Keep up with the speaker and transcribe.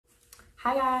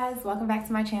Hi guys, welcome back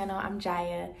to my channel. I'm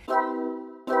Jaya.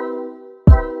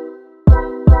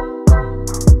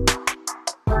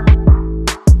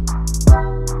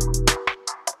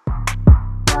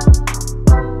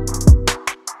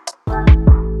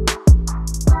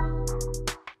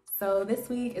 So this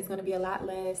week is going to be a lot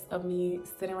less of me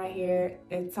sitting right here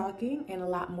and talking and a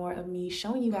lot more of me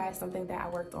showing you guys something that I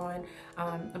worked on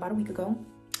about a week ago.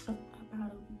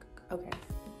 Okay,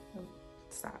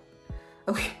 stop.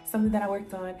 Okay, something that I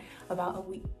worked on about a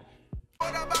week.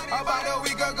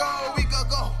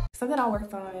 Something I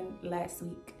worked on last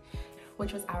week,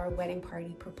 which was our wedding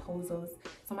party proposals.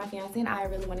 So my fiance and I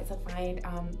really wanted to find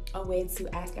a way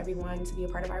to ask everyone to be a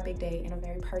part of our big day in a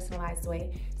very personalized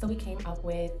way. So we came up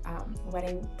with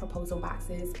wedding proposal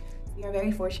boxes. We are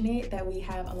very fortunate that we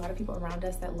have a lot of people around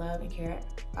us that love and care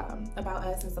about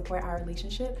us and support our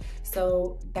relationship.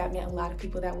 So that meant a lot of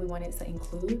people that we wanted to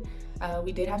include.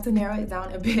 We did have to narrow it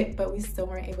down a bit, but we still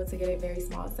weren't able to get it very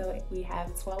small. So we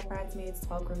have 12 bridesmaids,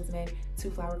 12 groomsmen, 2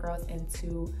 flower girls, and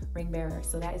 2 ring bearers.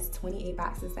 So that is 28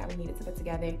 boxes that we needed to put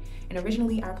together. And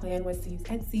originally our plan was to use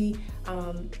Etsy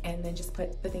and then just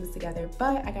put the things together.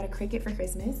 But I got a Cricut for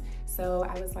Christmas. So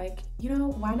I was like, you know,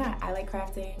 why not? I like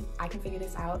crafting. I can figure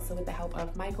this out. So with the help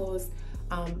of Michael's,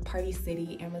 Party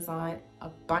City, Amazon, a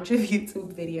bunch of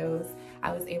YouTube videos,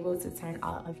 I was able to turn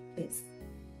all of this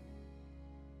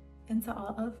into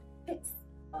all of this.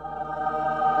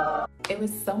 It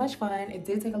was so much fun. It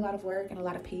did take a lot of work and a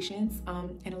lot of patience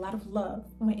and a lot of love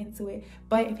went into it,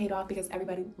 but it paid off because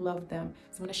everybody loved them.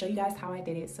 So I'm going to show you guys how I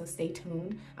did it, so stay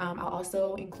tuned. I'll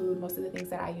also include most of the things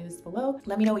that I used below.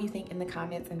 Let me know what you think in the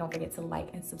comments and don't forget to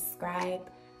like and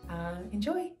subscribe.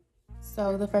 Enjoy.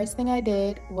 So the first thing I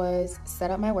did was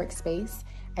set up my workspace.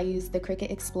 I used the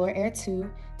Cricut Explore Air 2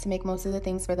 to make most of the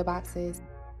things for the boxes.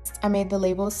 I made the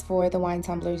labels for the wine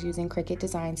tumblers using Cricut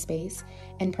Design Space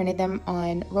and printed them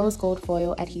on rose gold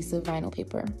foil adhesive vinyl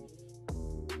paper.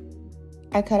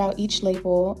 I cut out each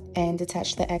label and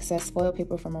detached the excess foil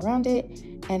paper from around it,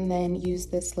 and then used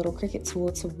this little Cricut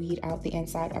tool to weed out the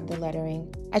inside of the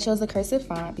lettering. I chose a cursive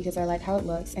font because I like how it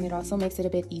looks, and it also makes it a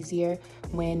bit easier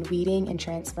when weeding and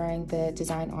transferring the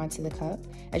design onto the cup.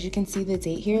 As you can see, the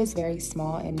date here is very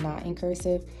small and not in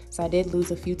cursive, so I did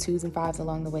lose a few 2s and 5s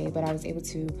along the way, but I was able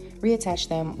to reattach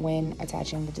them when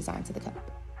attaching the design to the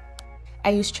cup. I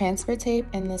used transfer tape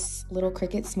and this little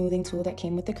Cricut smoothing tool that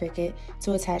came with the Cricut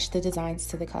to attach the designs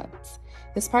to the cups.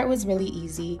 This part was really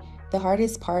easy. The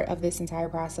hardest part of this entire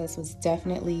process was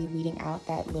definitely weeding out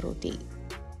that little date.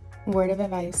 Word of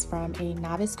advice from a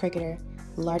novice Cricketer: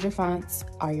 larger fonts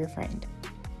are your friend.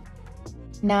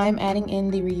 Now I'm adding in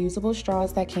the reusable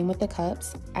straws that came with the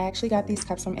cups. I actually got these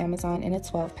cups from Amazon in a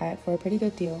 12-pack for a pretty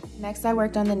good deal. Next, I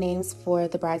worked on the names for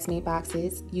the bridesmaid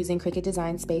boxes using Cricut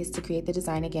Design Space to create the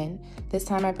design again. This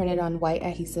time I printed on white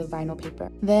adhesive vinyl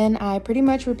paper. Then I pretty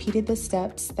much repeated the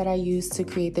steps that I used to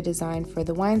create the design for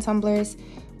the wine tumblers,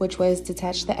 which was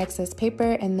detach the excess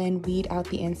paper and then weed out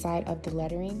the inside of the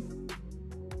lettering.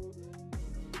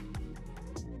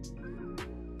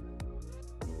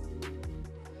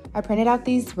 I printed out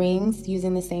these rings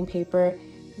using the same paper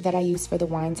that I used for the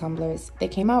wine tumblers. They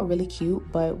came out really cute,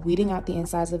 but weeding out the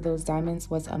insides of those diamonds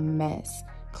was a mess.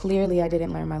 Clearly, I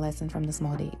didn't learn my lesson from the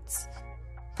small dates.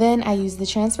 Then I used the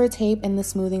transfer tape and the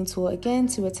smoothing tool again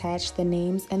to attach the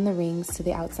names and the rings to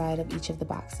the outside of each of the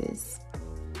boxes.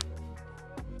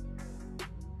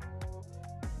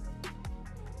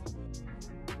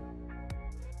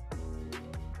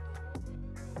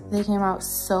 They came out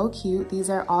so cute. These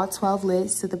are all 12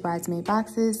 lids to the bridesmaid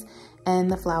boxes and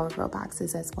the flower girl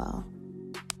boxes as well.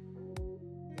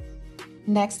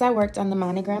 Next, I worked on the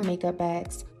monogram makeup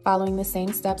bags, following the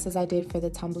same steps as I did for the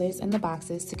tumblers and the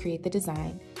boxes to create the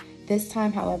design. This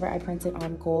time, however, I printed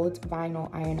on gold vinyl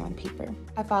iron-on paper.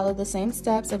 I followed the same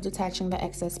steps of detaching the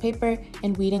excess paper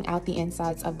and weeding out the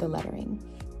insides of the lettering.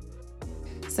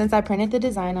 Since I printed the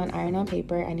design on iron-on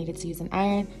paper, I needed to use an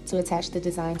iron to attach the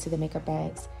design to the makeup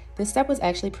bags. This step was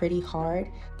actually pretty hard,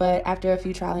 but after a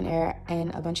few trial and error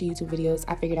and a bunch of YouTube videos,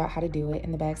 I figured out how to do it,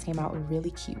 and the bags came out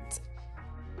really cute.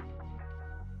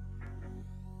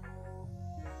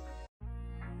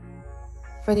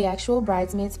 For the actual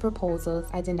bridesmaids proposals,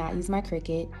 I did not use my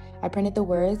Cricut. I printed the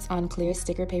words on clear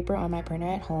sticker paper on my printer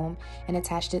at home and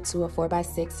attached it to a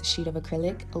 4x6 sheet of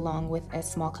acrylic along with a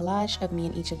small collage of me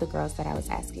and each of the girls that I was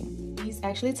asking. These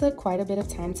actually took quite a bit of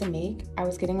time to make. I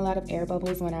was getting a lot of air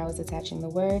bubbles when I was attaching the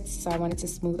words, so I wanted to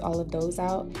smooth all of those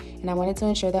out, and I wanted to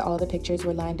ensure that all the pictures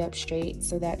were lined up straight,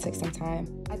 so that took some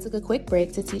time. I took a quick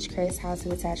break to teach Chris how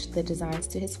to attach the designs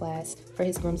to his flask for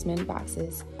his groomsmen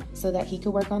boxes so that he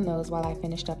could work on those while I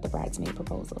finished up the bridesmaid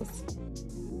proposals.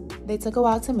 They took a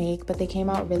while to make, but they came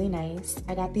out really nice.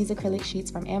 I got these acrylic sheets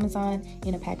from Amazon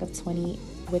in a pack of 20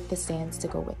 with the stands to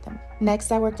go with them. Next,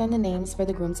 I worked on the names for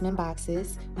the groomsmen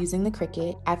boxes using the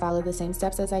Cricut. I followed the same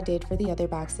steps as I did for the other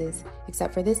boxes,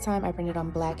 except for this time I printed on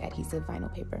black adhesive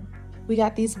vinyl paper. We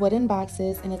got these wooden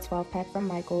boxes in a 12-pack from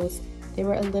Michael's. They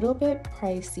were a little bit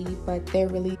pricey, but they're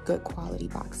really good quality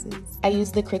boxes. I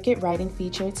used the Cricut writing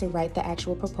feature to write the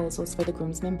actual proposals for the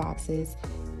groomsmen boxes.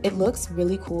 It looks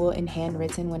really cool and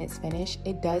handwritten when it's finished.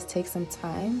 It does take some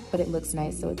time, but it looks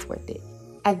nice, so it's worth it.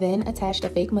 I then attached a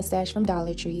fake mustache from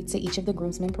Dollar Tree to each of the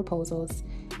groomsmen proposals.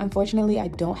 Unfortunately, I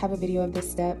don't have a video of this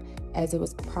step as it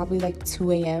was probably like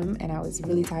 2 a.m. and I was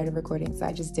really tired of recording, so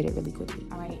I just did it really quickly.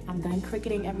 All right, I'm done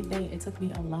Cricketing everything. It took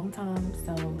me a long time,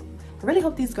 so I really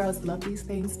hope these girls love these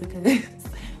things because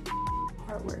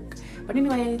hard work. But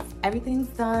anyways, everything's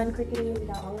done Cricketing. We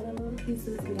got all of the little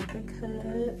pieces. We got the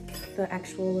cup, the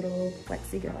actual little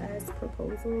plexiglass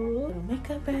proposal, little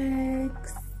makeup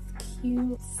bags,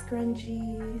 cute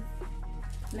scrunchie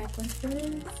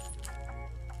necklaces.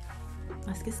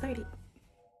 Let's get started.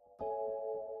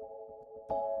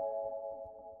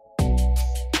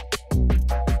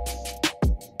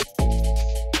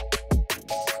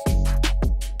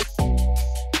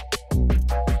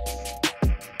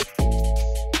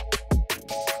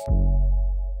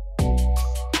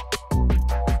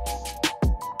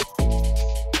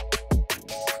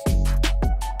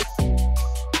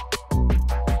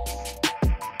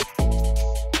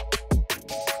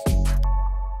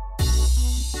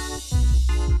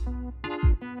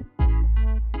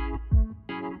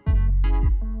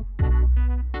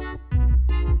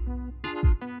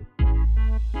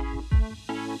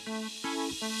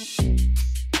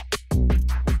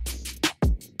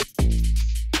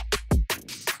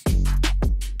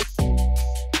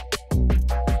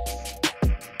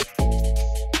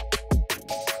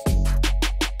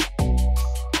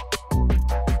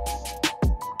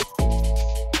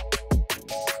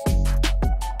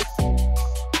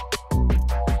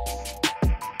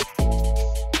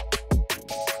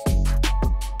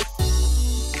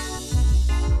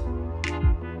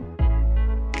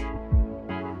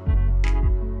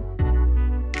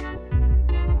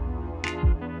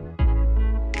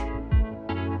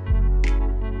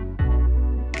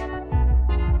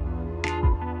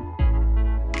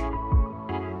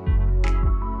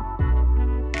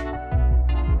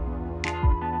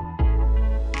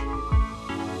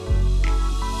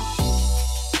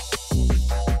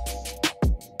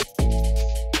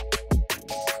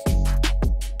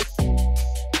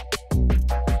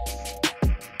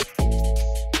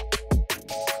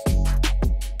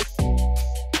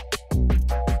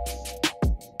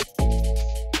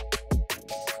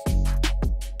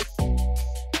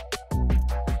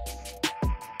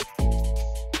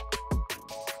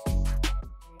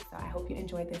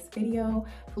 Enjoyed this video.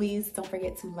 Please don't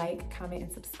forget to like, comment,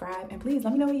 and subscribe, and please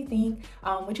let me know what you think,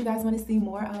 what you guys want to see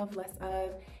more of, less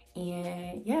of,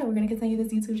 and yeah, we're gonna continue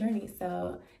this YouTube journey.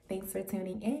 So thanks for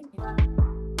tuning in.